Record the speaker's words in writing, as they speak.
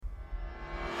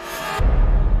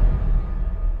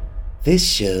This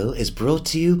show is brought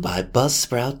to you by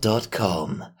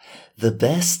Buzzsprout.com, the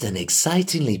best and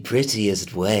excitingly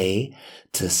prettiest way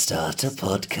to start a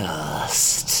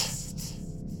podcast.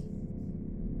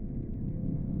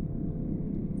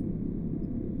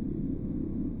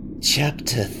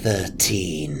 Chapter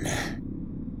 13.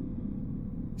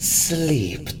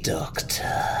 Sleep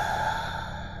Doctor.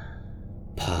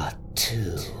 Part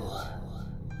 2.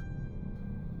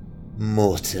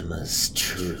 Mortimer's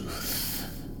Truth.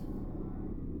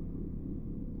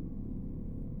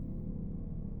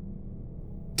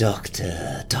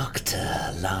 Doctor,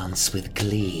 Lance with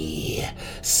glee,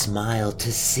 smile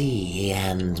to see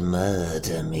and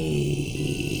murder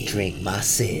me. Drink my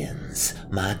sins,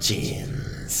 my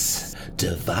gins,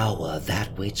 devour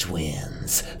that which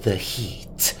wins, the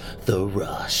heat, the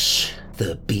rush,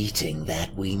 the beating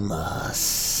that we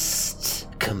must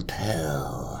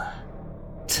compel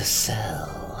to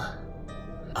sell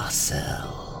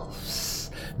ourselves.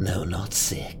 No, not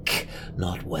sick,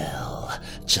 not well,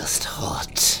 just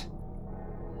hot.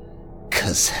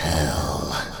 'Cause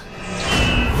hell.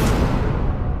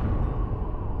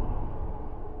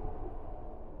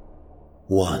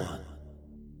 One.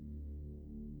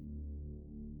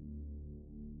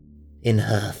 In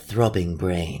her throbbing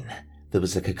brain, there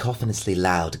was a cacophonously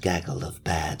loud gaggle of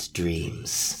bad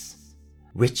dreams.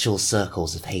 Ritual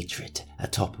circles of hatred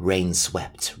atop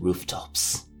rain-swept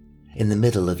rooftops. In the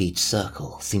middle of each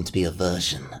circle seemed to be a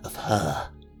version of her.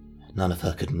 None of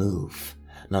her could move.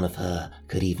 None of her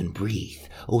could even breathe.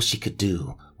 All she could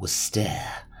do was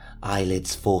stare,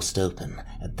 eyelids forced open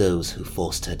at those who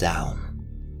forced her down.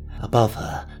 Above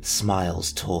her,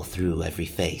 smiles tore through every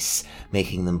face,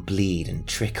 making them bleed and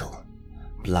trickle,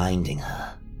 blinding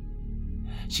her.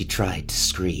 She tried to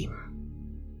scream.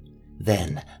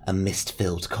 Then, a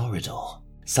mist-filled corridor.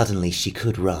 Suddenly she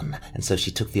could run, and so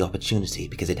she took the opportunity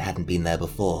because it hadn't been there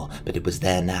before, but it was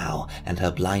there now, and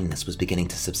her blindness was beginning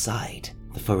to subside.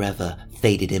 The forever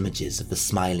faded images of the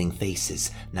smiling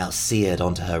faces now seared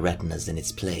onto her retinas in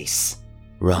its place.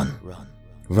 Run,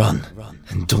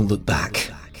 and don't look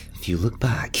back. If you look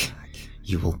back,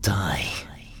 you will die.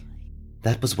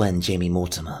 That was when Jamie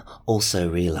Mortimer also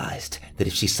realized that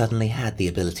if she suddenly had the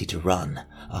ability to run,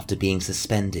 after being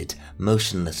suspended,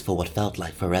 motionless for what felt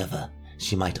like forever,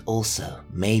 she might also,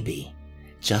 maybe,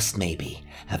 just maybe,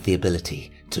 have the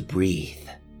ability to breathe.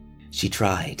 She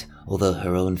tried, although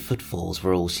her own footfalls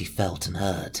were all she felt and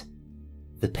heard.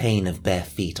 The pain of bare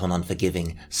feet on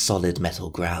unforgiving, solid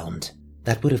metal ground.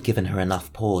 That would have given her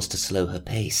enough pause to slow her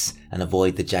pace and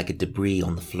avoid the jagged debris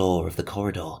on the floor of the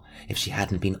corridor if she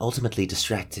hadn't been ultimately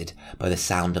distracted by the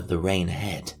sound of the rain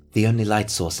ahead. The only light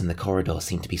source in the corridor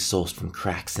seemed to be sourced from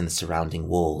cracks in the surrounding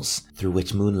walls, through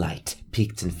which moonlight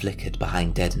peeked and flickered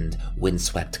behind deadened,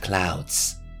 windswept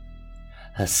clouds.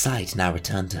 Her sight now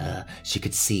returned to her. She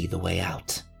could see the way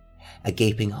out. A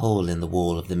gaping hole in the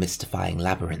wall of the mystifying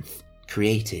labyrinth,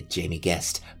 created, Jamie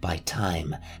guessed, by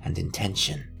time and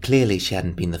intention. Clearly she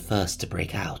hadn't been the first to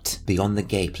break out. Beyond the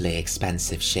gape lay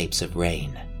expansive shapes of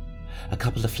rain. A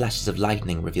couple of flashes of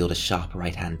lightning revealed a sharp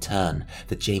right-hand turn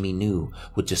that Jamie knew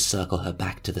would just circle her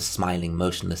back to the smiling,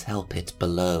 motionless hell pit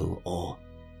below or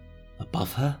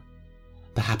above her.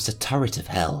 Perhaps a turret of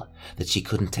hell that she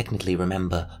couldn't technically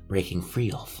remember breaking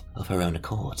free of her own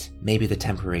accord. Maybe the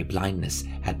temporary blindness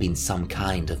had been some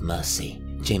kind of mercy.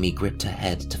 Jamie gripped her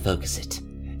head to focus it,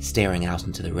 staring out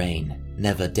into the rain,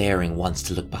 never daring once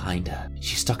to look behind her.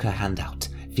 She stuck her hand out,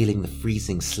 feeling the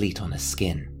freezing sleet on her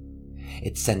skin.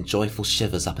 It sent joyful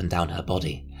shivers up and down her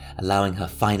body, allowing her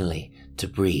finally to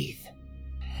breathe.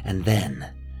 And then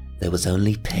there was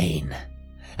only pain,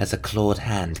 as a clawed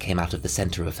hand came out of the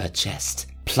center of her chest,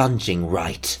 plunging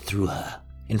right through her.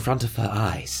 In front of her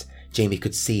eyes, Jamie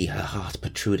could see her heart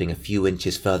protruding a few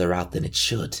inches further out than it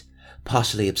should,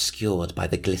 partially obscured by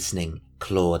the glistening,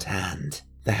 clawed hand.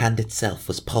 The hand itself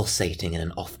was pulsating in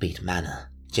an offbeat manner.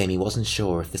 Jamie wasn't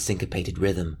sure if the syncopated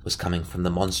rhythm was coming from the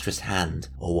monstrous hand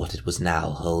or what it was now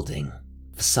holding.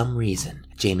 For some reason,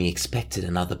 Jamie expected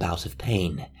another bout of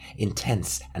pain,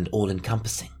 intense and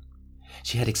all-encompassing.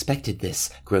 She had expected this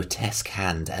grotesque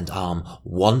hand and arm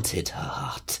wanted her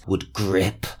heart, would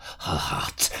grip her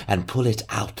heart and pull it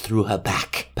out through her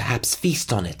back, perhaps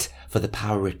feast on it for the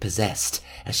power it possessed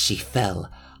as she fell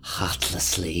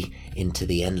heartlessly into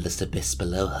the endless abyss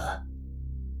below her.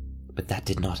 But that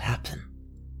did not happen.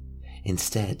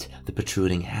 Instead, the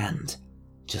protruding hand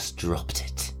just dropped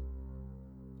it.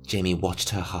 Jamie watched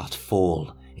her heart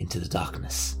fall into the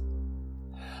darkness.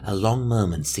 A long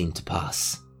moment seemed to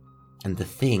pass, and the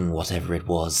thing, whatever it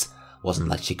was, wasn't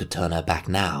like she could turn her back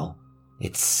now.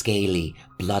 Its scaly,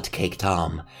 blood-caked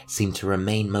arm seemed to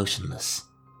remain motionless,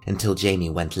 until Jamie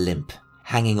went limp,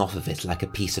 hanging off of it like a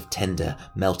piece of tender,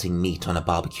 melting meat on a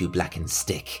barbecue-blackened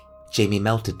stick. Jamie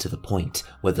melted to the point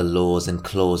where the laws and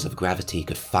claws of gravity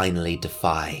could finally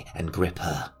defy and grip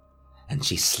her, and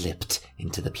she slipped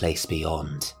into the place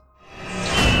beyond.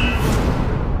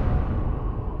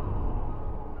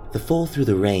 The fall through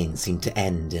the rain seemed to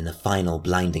end in a final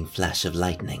blinding flash of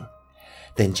lightning.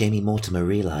 Then Jamie Mortimer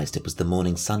realized it was the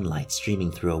morning sunlight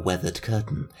streaming through a weathered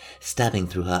curtain, stabbing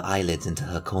through her eyelids into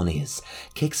her corneas,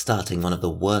 kick-starting one of the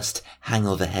worst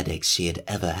hangover headaches she had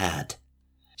ever had.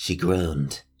 She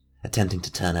groaned, attempting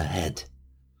to turn her head.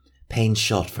 Pain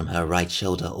shot from her right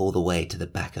shoulder all the way to the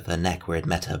back of her neck where it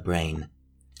met her brain.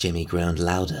 Jamie groaned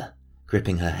louder,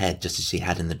 gripping her head just as she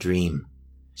had in the dream.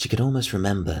 She could almost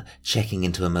remember checking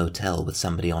into a motel with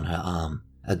somebody on her arm.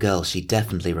 A girl she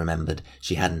definitely remembered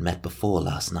she hadn't met before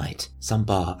last night. Some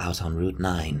bar out on Route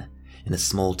 9, in a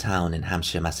small town in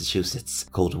Hampshire, Massachusetts,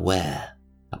 called Ware.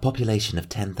 A population of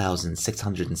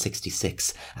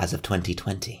 10,666 as of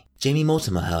 2020. Jamie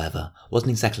Mortimer, however,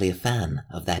 wasn't exactly a fan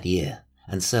of that year.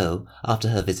 And so, after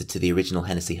her visit to the original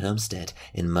Hennessy homestead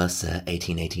in Mercer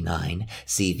 1889,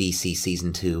 CVC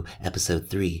Season 2, Episode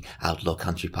 3, Outlaw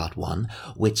Country Part 1,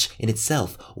 which in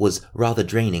itself was rather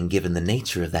draining given the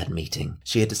nature of that meeting,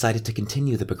 she had decided to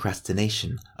continue the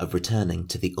procrastination of returning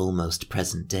to the almost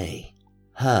present day.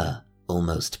 Her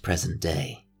almost present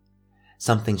day.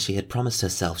 Something she had promised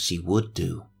herself she would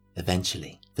do,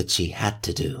 eventually, that she had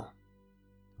to do.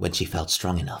 When she felt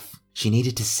strong enough. She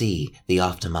needed to see the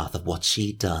aftermath of what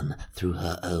she'd done through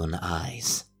her own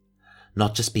eyes.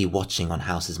 Not just be watching on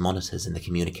house's monitors in the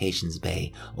communications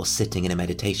bay or sitting in a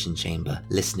meditation chamber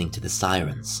listening to the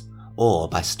sirens, or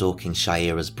by stalking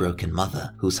Shaira's broken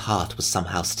mother, whose heart was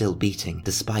somehow still beating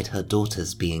despite her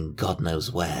daughters being God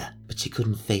knows where, but she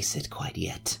couldn't face it quite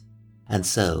yet. And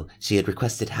so, she had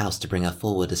requested House to bring her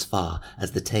forward as far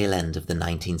as the tail end of the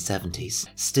 1970s,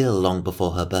 still long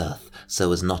before her birth,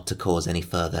 so as not to cause any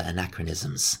further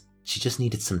anachronisms. She just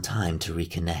needed some time to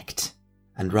reconnect.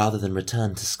 And rather than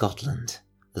return to Scotland,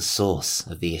 the source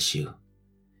of the issue,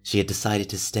 she had decided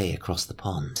to stay across the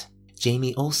pond.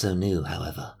 Jamie also knew,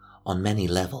 however, on many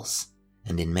levels,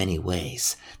 and in many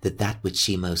ways, that which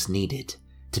she most needed,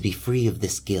 to be free of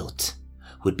this guilt,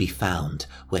 would be found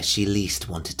where she least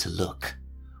wanted to look,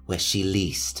 where she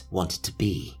least wanted to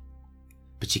be.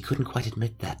 But she couldn't quite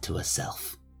admit that to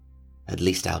herself, at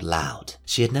least out loud.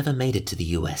 She had never made it to the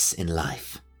US in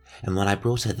life, and when I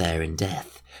brought her there in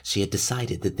death, she had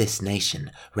decided that this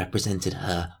nation represented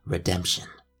her redemption.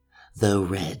 Though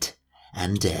red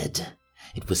and dead,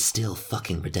 it was still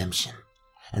fucking redemption,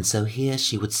 and so here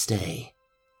she would stay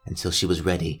until she was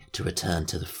ready to return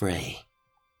to the fray.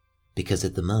 Because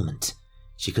at the moment,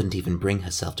 she couldn't even bring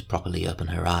herself to properly open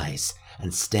her eyes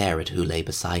and stare at who lay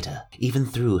beside her. Even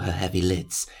through her heavy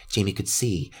lids, Jamie could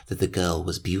see that the girl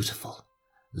was beautiful.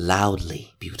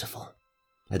 Loudly beautiful.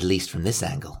 At least from this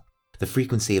angle. The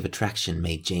frequency of attraction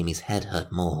made Jamie's head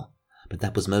hurt more, but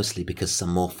that was mostly because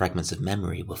some more fragments of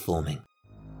memory were forming.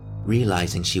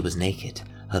 Realizing she was naked,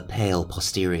 her pale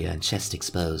posterior and chest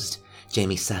exposed,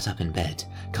 Jamie sat up in bed,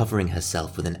 covering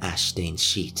herself with an ash-stained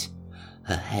sheet.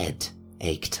 Her head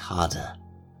ached harder.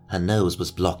 Her nose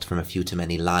was blocked from a few too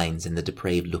many lines in the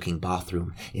depraved-looking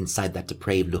bathroom inside that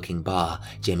depraved-looking bar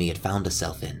Jamie had found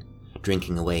herself in,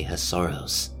 drinking away her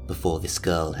sorrows, before this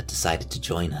girl had decided to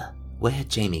join her. Where had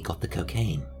Jamie got the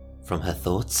cocaine? From her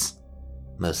thoughts?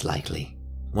 Most likely.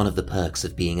 One of the perks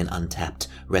of being an untapped,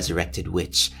 resurrected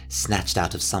witch, snatched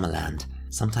out of Summerland.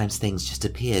 Sometimes things just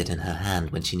appeared in her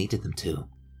hand when she needed them to,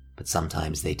 but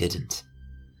sometimes they didn't.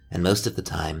 And most of the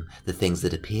time, the things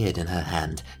that appeared in her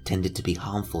hand tended to be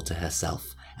harmful to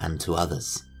herself and to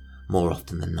others, more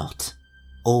often than not.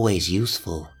 Always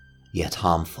useful, yet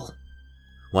harmful.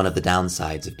 One of the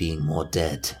downsides of being more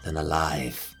dead than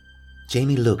alive.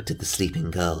 Jamie looked at the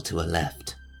sleeping girl to her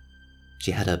left.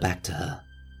 She had her back to her,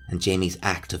 and Jamie's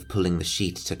act of pulling the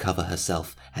sheet to cover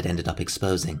herself had ended up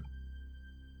exposing.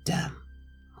 Damn,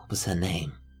 what was her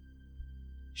name?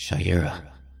 Shaira,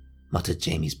 muttered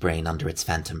Jamie's brain under its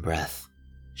phantom breath.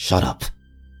 Shut up.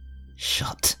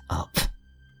 Shut up,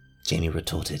 Jamie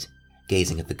retorted,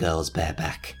 gazing at the girl's bare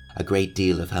back, a great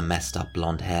deal of her messed up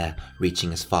blonde hair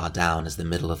reaching as far down as the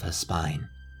middle of her spine.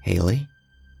 Haley?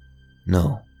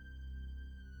 No.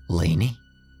 Lainey?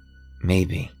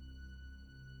 Maybe.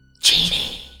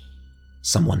 Jeannie,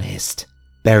 someone hissed,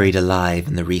 buried alive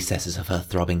in the recesses of her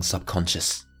throbbing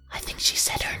subconscious. I think she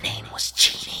said her name was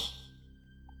Jeannie.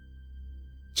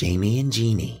 Jamie and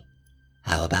Jeannie.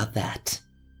 How about that?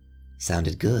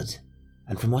 Sounded good,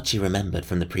 and from what she remembered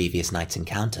from the previous night's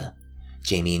encounter,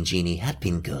 Jamie and Jeannie had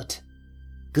been good.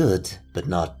 Good, but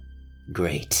not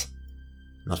Great.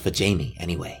 Not for Jamie,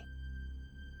 anyway.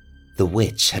 The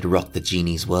witch had rocked the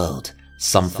genie's world.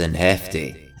 Something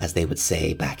hefty, as they would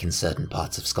say back in certain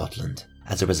parts of Scotland.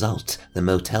 As a result, the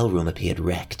motel room appeared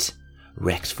wrecked.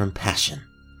 Wrecked from passion.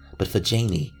 But for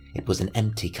Jamie, it was an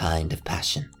empty kind of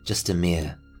passion, just a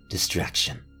mere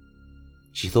distraction.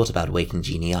 She thought about waking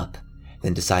Jeannie up,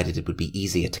 then decided it would be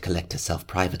easier to collect herself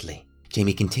privately.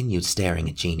 Jamie continued staring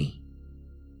at Jeannie.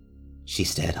 She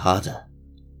stared harder,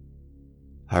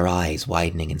 her eyes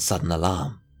widening in sudden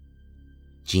alarm.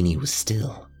 Jeannie was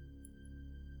still.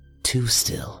 Too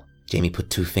still. Jamie put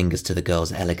 2 fingers to the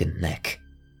girl's elegant neck.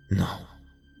 No.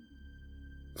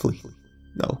 Please,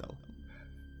 no.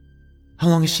 How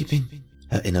long has she been?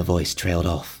 Her inner voice trailed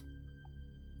off.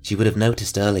 She would have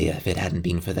noticed earlier if it hadn't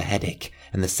been for the headache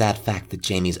and the sad fact that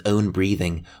Jamie's own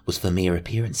breathing was for mere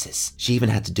appearances. She even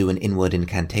had to do an inward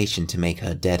incantation to make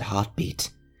her dead heart beat.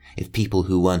 If people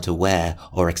who weren't aware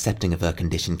or accepting of her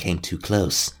condition came too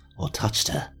close or touched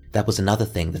her, that was another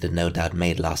thing that had no doubt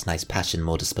made last night's passion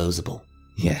more disposable.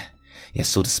 Yeah,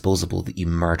 so disposable that you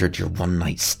murdered your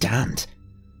one-night stand.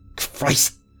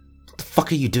 Christ! What the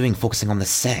fuck are you doing focusing on the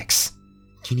sex?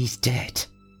 Jeannie's dead.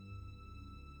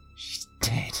 She's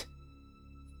dead.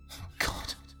 Oh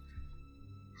God.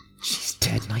 She's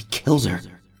dead and I killed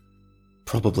her.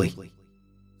 Probably.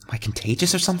 Am I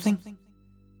contagious or something?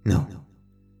 No,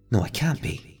 I can't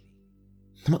be.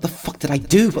 Then what the fuck did I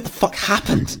do? What the fuck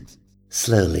happened?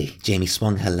 Slowly, Jamie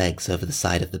swung her legs over the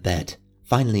side of the bed,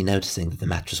 finally noticing that the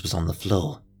mattress was on the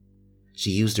floor.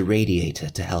 She used a radiator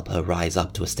to help her rise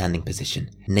up to a standing position,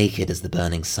 naked as the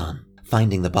burning sun.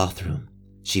 Finding the bathroom,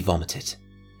 she vomited,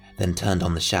 then turned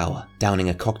on the shower, downing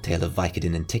a cocktail of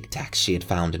Vicodin and Tic Tacs she had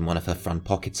found in one of her front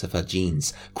pockets of her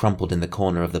jeans, crumpled in the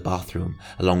corner of the bathroom,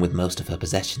 along with most of her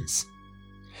possessions.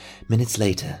 Minutes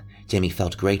later, Jamie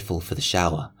felt grateful for the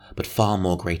shower, but far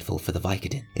more grateful for the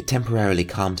Vicodin. It temporarily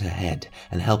calmed her head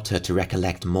and helped her to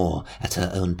recollect more at her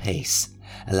own pace,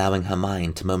 allowing her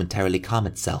mind to momentarily calm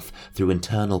itself through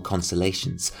internal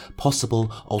consolations,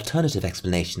 possible alternative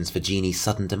explanations for Jeannie's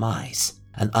sudden demise,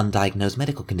 an undiagnosed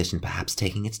medical condition perhaps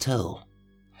taking its toll,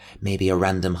 maybe a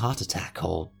random heart attack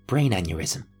or brain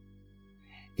aneurysm.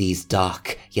 These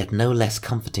dark, yet no less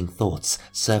comforting thoughts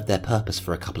served their purpose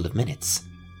for a couple of minutes,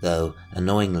 though,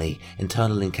 annoyingly,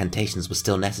 internal incantations were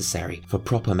still necessary for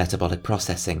proper metabolic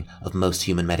processing of most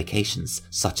human medications,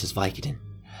 such as Vicodin,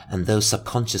 and those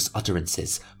subconscious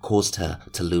utterances caused her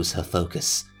to lose her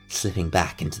focus, slipping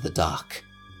back into the dark.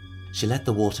 She let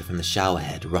the water from the shower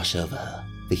head rush over her.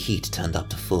 The heat turned up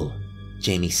to full.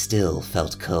 Jamie still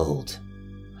felt cold.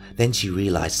 Then she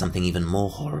realized something even more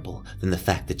horrible than the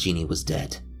fact that Jeannie was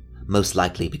dead. Most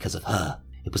likely because of her.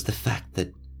 It was the fact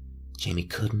that Jamie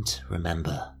couldn't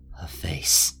remember her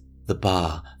face. The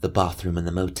bar, the bathroom, and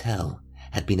the motel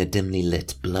had been a dimly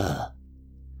lit blur.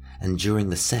 And during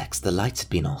the sex, the lights had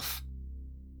been off.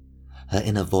 Her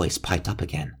inner voice piped up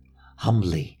again,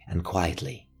 humbly and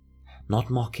quietly. Not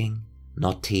mocking,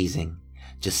 not teasing,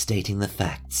 just stating the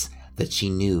facts that she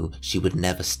knew she would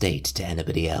never state to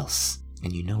anybody else.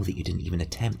 And you know that you didn't even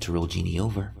attempt to roll Jeannie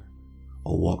over,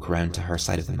 or walk around to her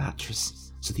side of the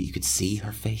mattress so that you could see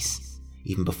her face,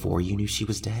 even before you knew she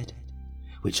was dead.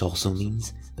 Which also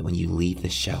means that when you leave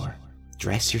this shower,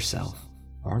 dress yourself,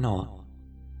 or not,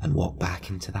 and walk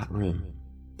back into that room,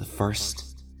 the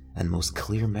first and most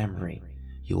clear memory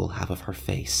you will have of her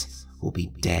face will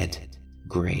be dead,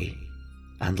 grey,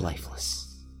 and lifeless.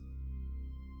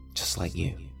 Just like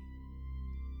you.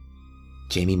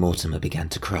 Jamie Mortimer began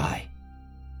to cry.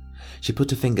 She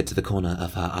put a finger to the corner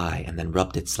of her eye and then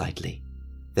rubbed it slightly,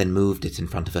 then moved it in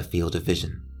front of her field of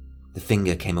vision. The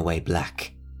finger came away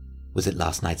black. Was it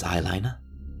last night's eyeliner?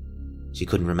 She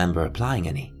couldn't remember applying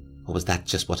any, or was that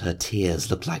just what her tears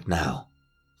looked like now?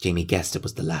 Jamie guessed it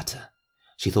was the latter.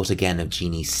 She thought again of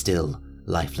Jeannie's still,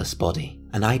 lifeless body.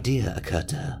 An idea occurred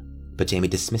to her, but Jamie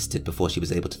dismissed it before she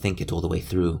was able to think it all the way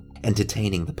through,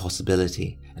 entertaining the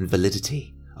possibility and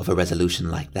validity of a resolution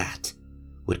like that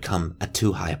would come at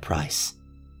too high a price.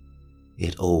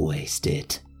 It always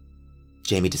did.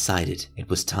 Jamie decided it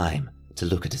was time to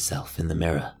look at herself in the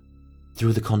mirror.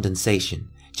 Through the condensation,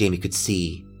 Jamie could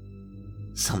see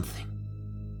something.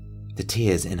 The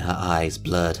tears in her eyes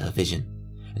blurred her vision,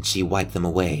 and she wiped them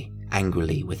away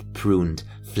angrily with pruned,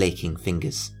 flaking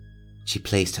fingers. She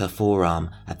placed her forearm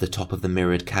at the top of the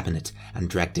mirrored cabinet and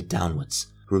dragged it downwards,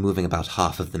 removing about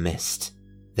half of the mist.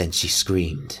 Then she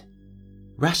screamed.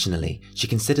 Rationally, she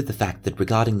considered the fact that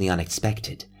regarding the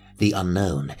unexpected, the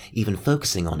unknown, even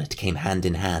focusing on it came hand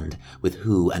in hand with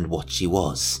who and what she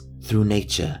was, through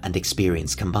nature and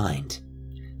experience combined.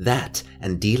 That,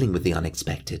 and dealing with the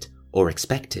unexpected, or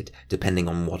expected, depending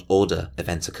on what order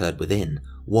events occurred within,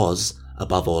 was,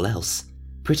 above all else,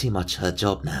 pretty much her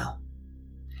job now.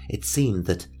 It seemed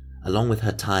that, along with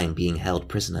her time being held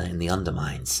prisoner in the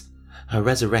Undermines, her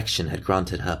resurrection had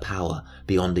granted her power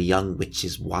beyond a young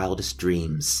witch's wildest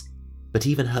dreams. But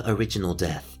even her original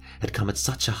death had come at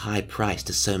such a high price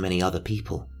to so many other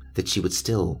people that she would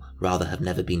still rather have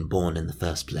never been born in the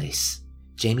first place.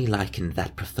 Jamie likened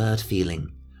that preferred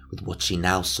feeling with what she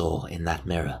now saw in that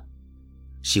mirror.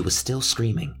 She was still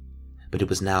screaming, but it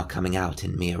was now coming out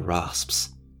in mere rasps.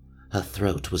 Her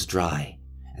throat was dry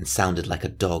and sounded like a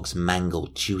dog's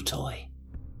mangled chew toy.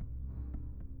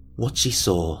 What she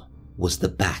saw was the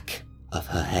back of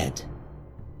her head.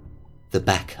 The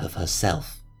back of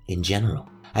herself in general,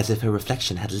 as if her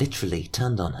reflection had literally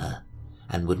turned on her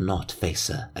and would not face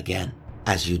her again.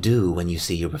 As you do when you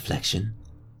see your reflection,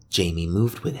 Jamie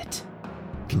moved with it,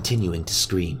 continuing to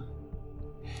scream.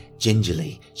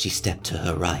 Gingerly, she stepped to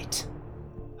her right.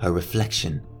 Her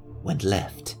reflection went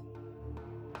left.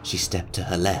 She stepped to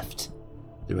her left.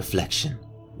 The reflection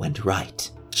went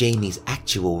right. Jamie's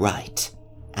actual right,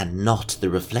 and not the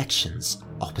reflection's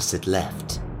opposite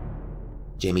left.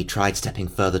 Jamie tried stepping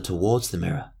further towards the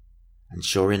mirror, and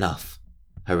sure enough,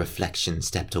 her reflection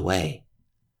stepped away,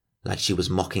 like she was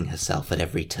mocking herself at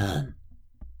every turn.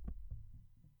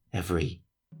 Every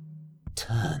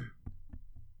turn.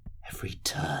 Every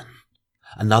turn.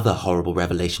 Another horrible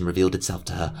revelation revealed itself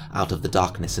to her out of the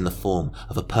darkness in the form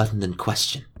of a pertinent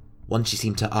question, one she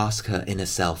seemed to ask her inner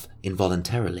self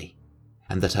involuntarily,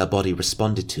 and that her body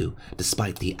responded to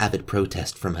despite the avid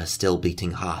protest from her still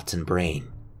beating heart and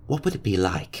brain. What would it be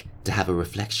like to have a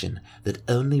reflection that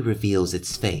only reveals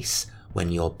its face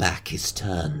when your back is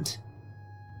turned?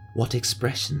 What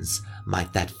expressions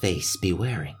might that face be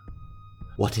wearing?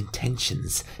 What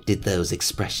intentions did those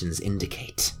expressions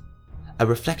indicate? A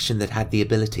reflection that had the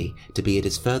ability to be at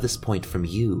its furthest point from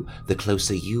you the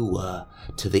closer you were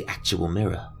to the actual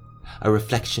mirror. A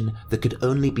reflection that could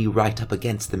only be right up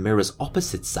against the mirror's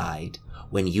opposite side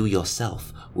when you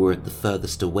yourself were at the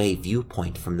furthest away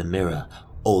viewpoint from the mirror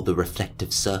or the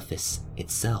reflective surface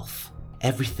itself.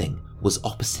 Everything was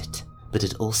opposite, but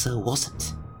it also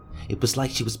wasn't. It was like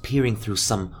she was peering through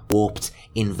some warped,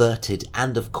 inverted,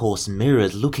 and of course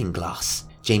mirrored looking glass.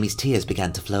 Jamie's tears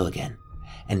began to flow again,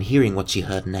 and hearing what she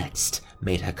heard next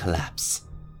made her collapse.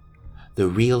 The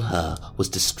real her was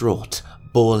distraught,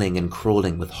 bawling and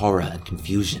crawling with horror and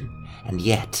confusion, and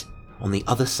yet, on the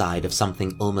other side of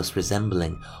something almost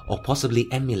resembling or possibly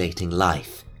emulating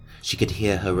life, she could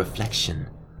hear her reflection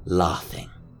laughing.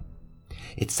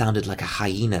 It sounded like a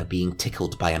hyena being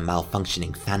tickled by a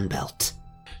malfunctioning fan belt.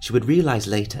 She would realize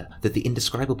later that the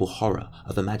indescribable horror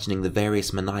of imagining the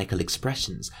various maniacal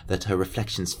expressions that her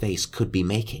reflection's face could be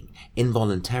making,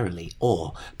 involuntarily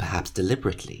or perhaps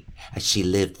deliberately, as she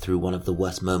lived through one of the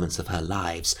worst moments of her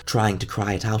lives, trying to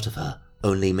cry it out of her,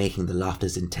 only making the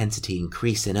laughter's intensity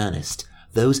increase in earnest,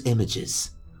 those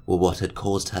images were what had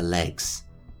caused her legs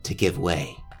to give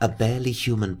way. A barely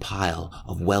human pile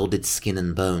of welded skin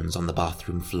and bones on the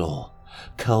bathroom floor,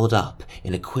 curled up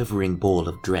in a quivering ball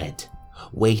of dread,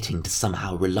 waiting to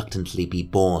somehow reluctantly be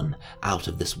born out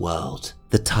of this world.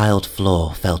 The tiled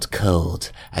floor felt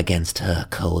cold against her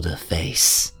colder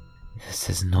face. "This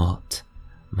is not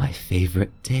my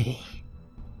favorite day,"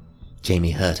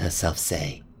 Jamie heard herself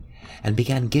say, and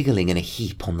began giggling in a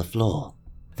heap on the floor.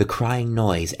 The crying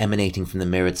noise emanating from the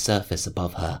mirrored surface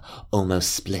above her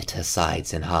almost split her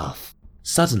sides in half.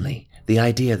 Suddenly, the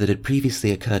idea that had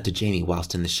previously occurred to Jamie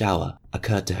whilst in the shower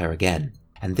occurred to her again,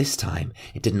 and this time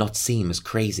it did not seem as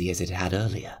crazy as it had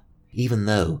earlier, even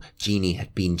though Jeannie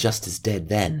had been just as dead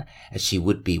then as she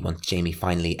would be once Jamie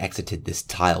finally exited this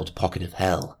tiled pocket of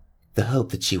hell. The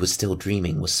hope that she was still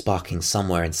dreaming was sparking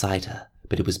somewhere inside her,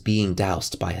 but it was being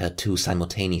doused by her two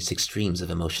simultaneous extremes of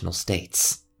emotional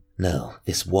states. No,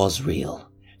 this was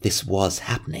real. This was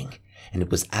happening, and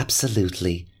it was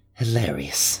absolutely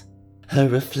hilarious. Her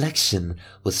reflection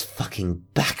was fucking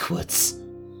backwards.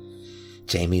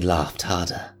 Jamie laughed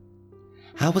harder.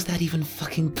 How was that even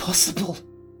fucking possible?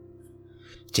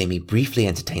 Jamie briefly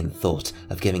entertained the thought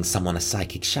of giving someone a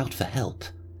psychic shout for help,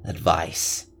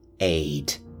 advice,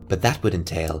 aid, but that would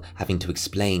entail having to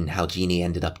explain how Jeannie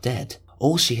ended up dead.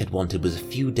 All she had wanted was a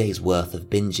few days' worth of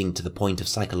binging to the point of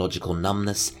psychological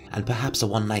numbness, and perhaps a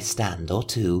one-night stand or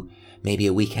two, maybe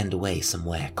a weekend away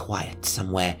somewhere quiet,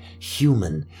 somewhere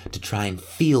human, to try and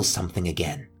feel something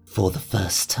again. For the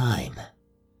first time.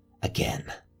 Again.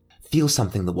 Feel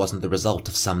something that wasn't the result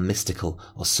of some mystical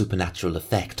or supernatural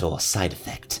effect or side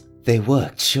effect. They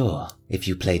worked, sure, if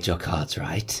you played your cards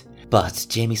right, But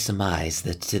Jamie surmised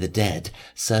that to the dead,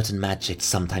 certain magics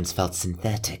sometimes felt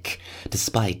synthetic,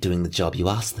 despite doing the job you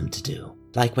asked them to do.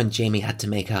 Like when Jamie had to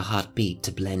make her heart beat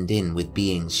to blend in with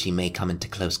beings she may come into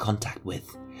close contact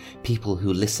with. People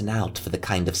who listen out for the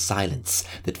kind of silence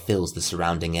that fills the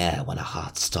surrounding air when a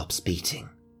heart stops beating.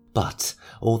 But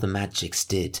all the magics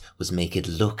did was make it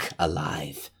look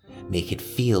alive, make it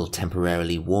feel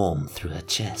temporarily warm through her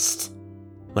chest.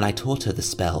 When I taught her the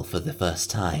spell for the first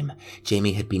time,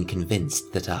 Jamie had been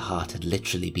convinced that her heart had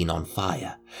literally been on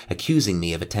fire, accusing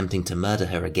me of attempting to murder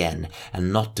her again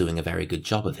and not doing a very good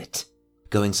job of it,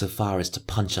 going so far as to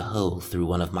punch a hole through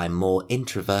one of my more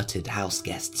introverted house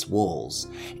guests' walls,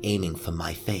 aiming for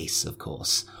my face, of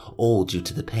course, all due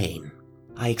to the pain.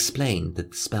 I explained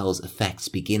that the spell's effect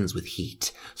begins with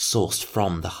heat, sourced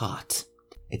from the heart.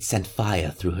 It sent fire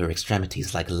through her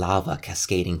extremities like lava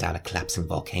cascading down a collapsing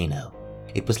volcano.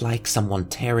 It was like someone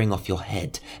tearing off your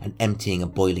head and emptying a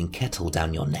boiling kettle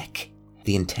down your neck.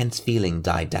 The intense feeling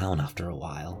died down after a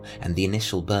while, and the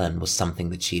initial burn was something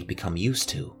that she had become used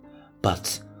to.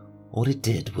 But all it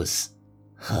did was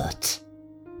hurt.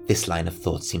 This line of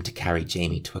thought seemed to carry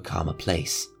Jamie to a calmer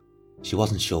place. She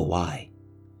wasn't sure why.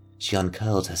 She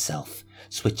uncurled herself,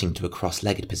 switching to a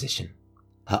cross-legged position.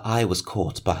 Her eye was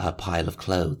caught by her pile of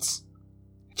clothes.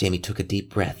 Jamie took a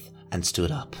deep breath and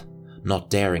stood up,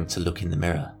 not daring to look in the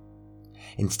mirror.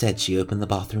 Instead, she opened the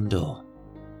bathroom door.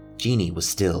 Jeannie was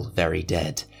still very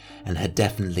dead, and had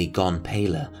definitely gone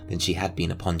paler than she had been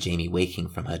upon Jamie waking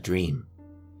from her dream.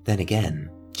 Then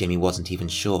again, Jamie wasn't even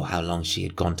sure how long she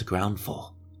had gone to ground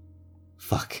for.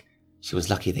 Fuck, she was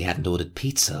lucky they hadn't ordered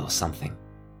pizza or something.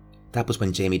 That was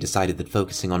when Jamie decided that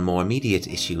focusing on more immediate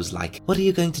issues like, what are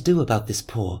you going to do about this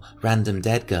poor, random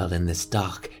dead girl in this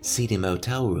dark, seedy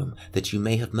motel room that you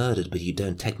may have murdered but you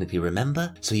don't technically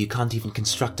remember, so you can't even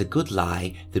construct a good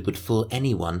lie that would fool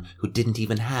anyone who didn't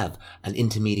even have an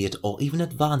intermediate or even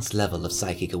advanced level of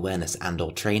psychic awareness and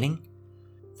or training?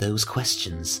 Those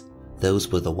questions,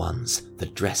 those were the ones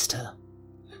that dressed her.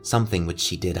 Something which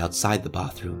she did outside the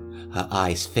bathroom, her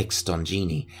eyes fixed on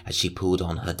Jeannie as she pulled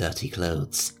on her dirty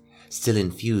clothes. Still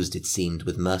infused, it seemed,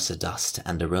 with Mercer dust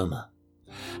and aroma.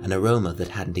 An aroma that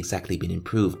hadn't exactly been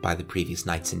improved by the previous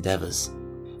night's endeavours.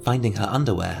 Finding her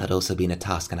underwear had also been a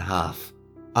task and a half.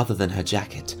 Other than her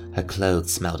jacket, her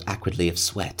clothes smelled acridly of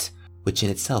sweat, which in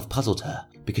itself puzzled her,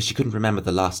 because she couldn't remember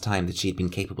the last time that she had been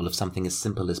capable of something as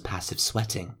simple as passive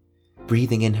sweating.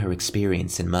 Breathing in her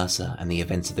experience in Mercer and the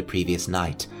events of the previous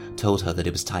night told her that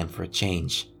it was time for a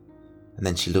change. And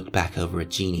then she looked back over at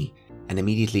Jeannie, and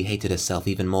immediately hated herself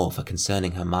even more for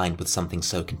concerning her mind with something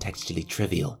so contextually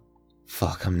trivial.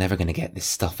 Fuck, I'm never gonna get this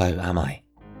stuff out, am I?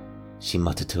 She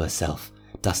muttered to herself,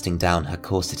 dusting down her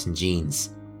corset and jeans.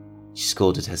 She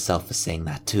scolded herself for saying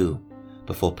that too,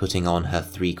 before putting on her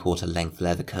 3/4 length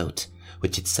leather coat,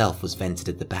 which itself was vented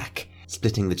at the back,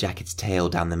 splitting the jacket's tail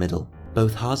down the middle.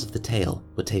 Both halves of the tail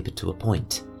were tapered to a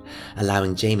point,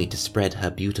 allowing Jamie to spread her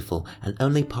beautiful and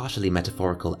only partially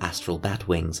metaphorical astral bat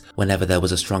wings whenever there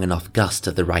was a strong enough gust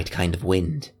of the right kind of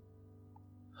wind.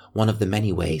 One of the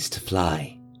many ways to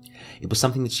fly. It was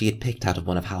something that she had picked out of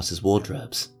one of House's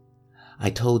wardrobes. I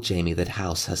told Jamie that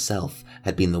House herself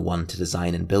had been the one to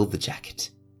design and build the jacket.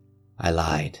 I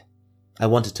lied. I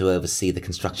wanted to oversee the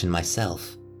construction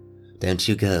myself. Don't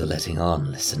you go letting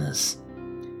on, listeners.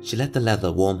 She let the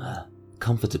leather warm her,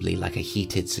 comfortably like a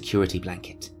heated security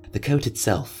blanket. The coat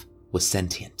itself was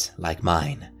sentient, like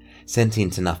mine,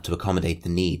 sentient enough to accommodate the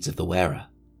needs of the wearer.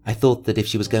 I thought that if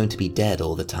she was going to be dead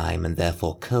all the time and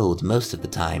therefore cold most of the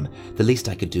time, the least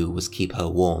I could do was keep her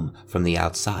warm from the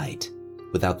outside,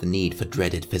 without the need for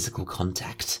dreaded physical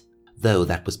contact, though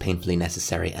that was painfully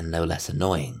necessary and no less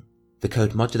annoying. The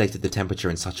coat modulated the temperature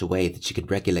in such a way that she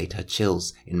could regulate her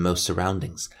chills in most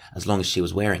surroundings, as long as she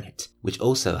was wearing it, which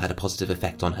also had a positive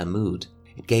effect on her mood.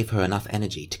 It gave her enough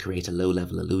energy to create a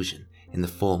low-level illusion in the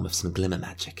form of some glimmer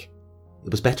magic. It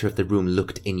was better if the room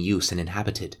looked in use and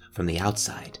inhabited from the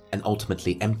outside, and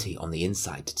ultimately empty on the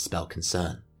inside to dispel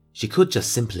concern. She could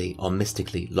just simply or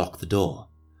mystically lock the door,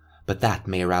 but that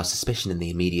may arouse suspicion in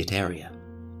the immediate area.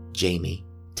 Jamie,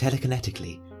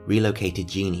 telekinetically, relocated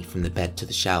Jeannie from the bed to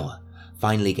the shower,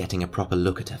 finally getting a proper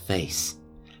look at her face,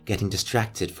 getting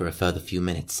distracted for a further few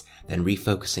minutes, then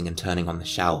refocusing and turning on the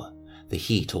shower, the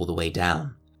heat all the way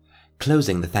down.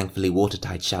 Closing the thankfully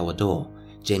watertight shower door,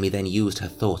 Jamie then used her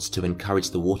thoughts to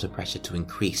encourage the water pressure to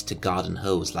increase to garden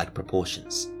hose-like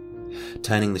proportions.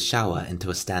 Turning the shower into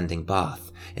a standing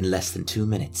bath in less than 2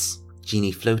 minutes,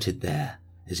 Jeannie floated there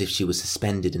as if she was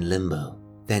suspended in limbo.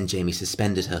 Then Jamie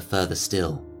suspended her further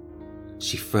still.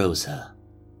 She froze her.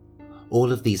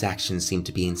 All of these actions seemed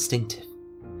to be instinctive.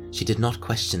 She did not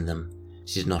question them.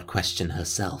 She did not question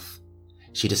herself.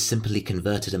 She just simply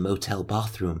converted a motel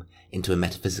bathroom into a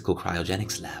metaphysical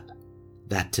cryogenics lab.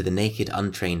 That, to the naked,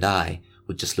 untrained eye,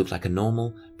 would just look like a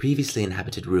normal, previously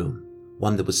inhabited room,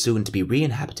 one that was soon to be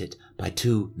re-inhabited by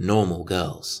two normal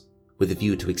girls, with a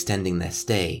view to extending their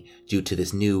stay due to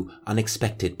this new,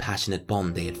 unexpected, passionate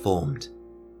bond they had formed.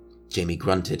 Jamie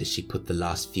grunted as she put the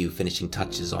last few finishing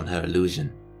touches on her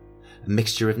illusion. A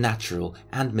mixture of natural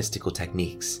and mystical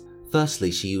techniques.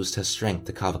 Firstly, she used her strength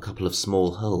to carve a couple of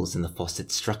small holes in the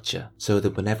faucet's structure, so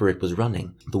that whenever it was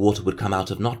running, the water would come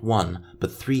out of not one, but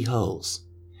 3 holes.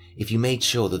 If you made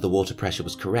sure that the water pressure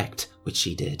was correct, which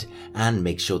she did, and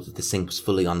make sure that the sink was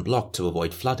fully unblocked to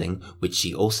avoid flooding, which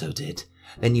she also did,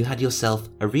 then you had yourself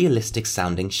a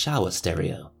realistic-sounding shower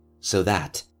stereo. So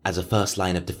that, as a first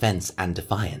line of defense and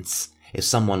defiance, if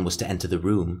someone was to enter the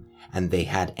room, and they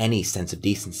had any sense of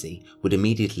decency, would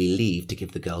immediately leave to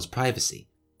give the girls privacy,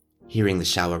 hearing the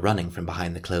shower running from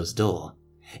behind the closed door,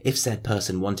 if said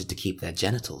person wanted to keep their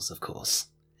genitals, of course.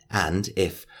 And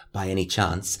if, by any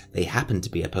chance, they happened to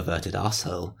be a perverted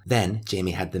asshole, then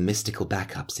Jamie had the mystical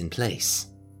backups in place.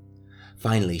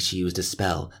 Finally, she used a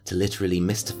spell to literally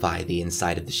mystify the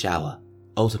inside of the shower,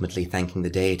 ultimately thanking the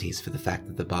deities for the fact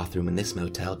that the bathroom in this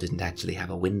motel didn't actually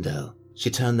have a window. She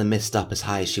turned the mist up as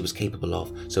high as she was capable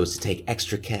of, so as to take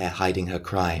extra care hiding her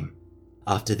crime.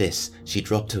 After this, she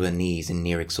dropped to her knees in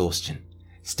near exhaustion,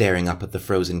 staring up at the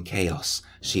frozen chaos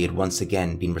she had once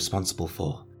again been responsible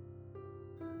for.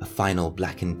 A final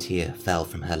blackened tear fell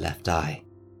from her left eye.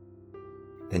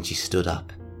 Then she stood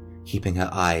up, keeping her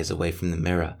eyes away from the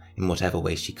mirror in whatever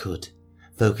way she could,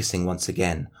 focusing once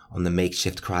again on the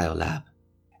makeshift cryolab,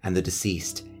 and the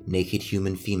deceased, naked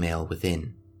human female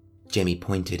within. Jamie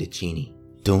pointed at Jeannie.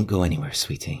 "Don't go anywhere,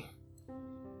 sweetie.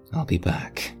 I'll be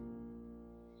back."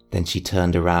 Then she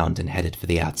turned around and headed for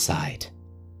the outside.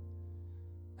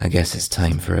 "I guess it's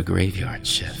time for a graveyard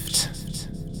shift."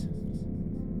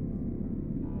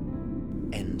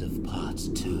 End of part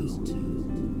 2.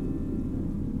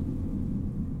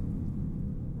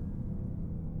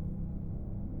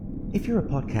 If you're a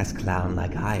podcast clown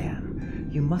like I am,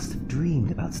 you must have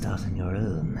dreamed about starting your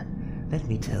own. Let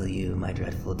me tell you, my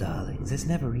dreadful darlings, it's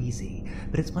never easy,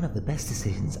 but it's one of the best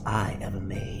decisions I ever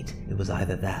made. It was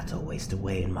either that or waste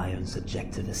away in my own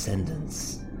subjective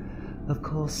ascendance. Of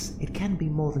course, it can be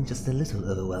more than just a little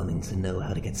overwhelming to know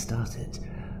how to get started.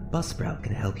 Buzzsprout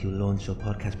can help you launch your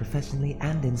podcast professionally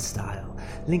and in style,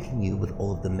 linking you with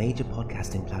all of the major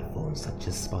podcasting platforms such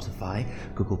as Spotify,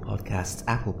 Google Podcasts,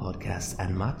 Apple Podcasts,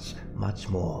 and much, much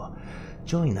more.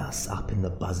 Join us up in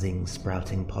the buzzing,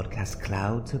 sprouting podcast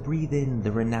cloud to breathe in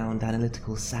the renowned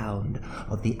analytical sound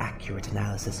of the accurate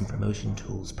analysis and promotion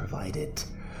tools provided.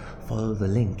 Follow the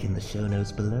link in the show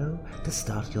notes below to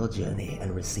start your journey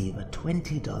and receive a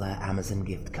 $20 Amazon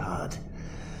gift card.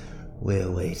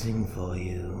 We're waiting for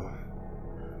you.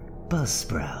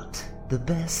 Buzzsprout, the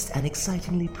best and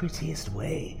excitingly prettiest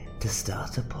way to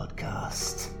start a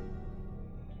podcast.